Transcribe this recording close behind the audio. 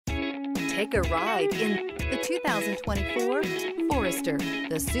Take a ride in the 2024 Forester.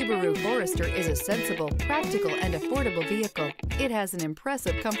 The Subaru Forester is a sensible, practical, and affordable vehicle. It has an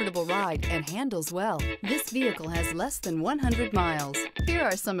impressive, comfortable ride and handles well. This vehicle has less than 100 miles. Here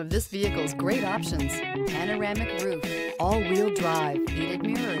are some of this vehicle's great options: panoramic roof, all-wheel drive, heated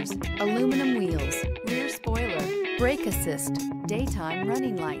mirrors, aluminum wheels, rear spoiler, brake assist, daytime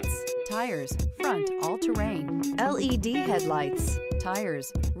running lights, tires, front all-terrain, LED headlights,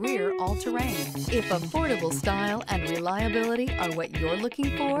 tires, rear all-terrain. If affordable style and reliability are what you're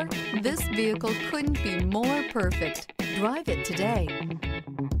looking for, this vehicle couldn't be more perfect. Drive it today.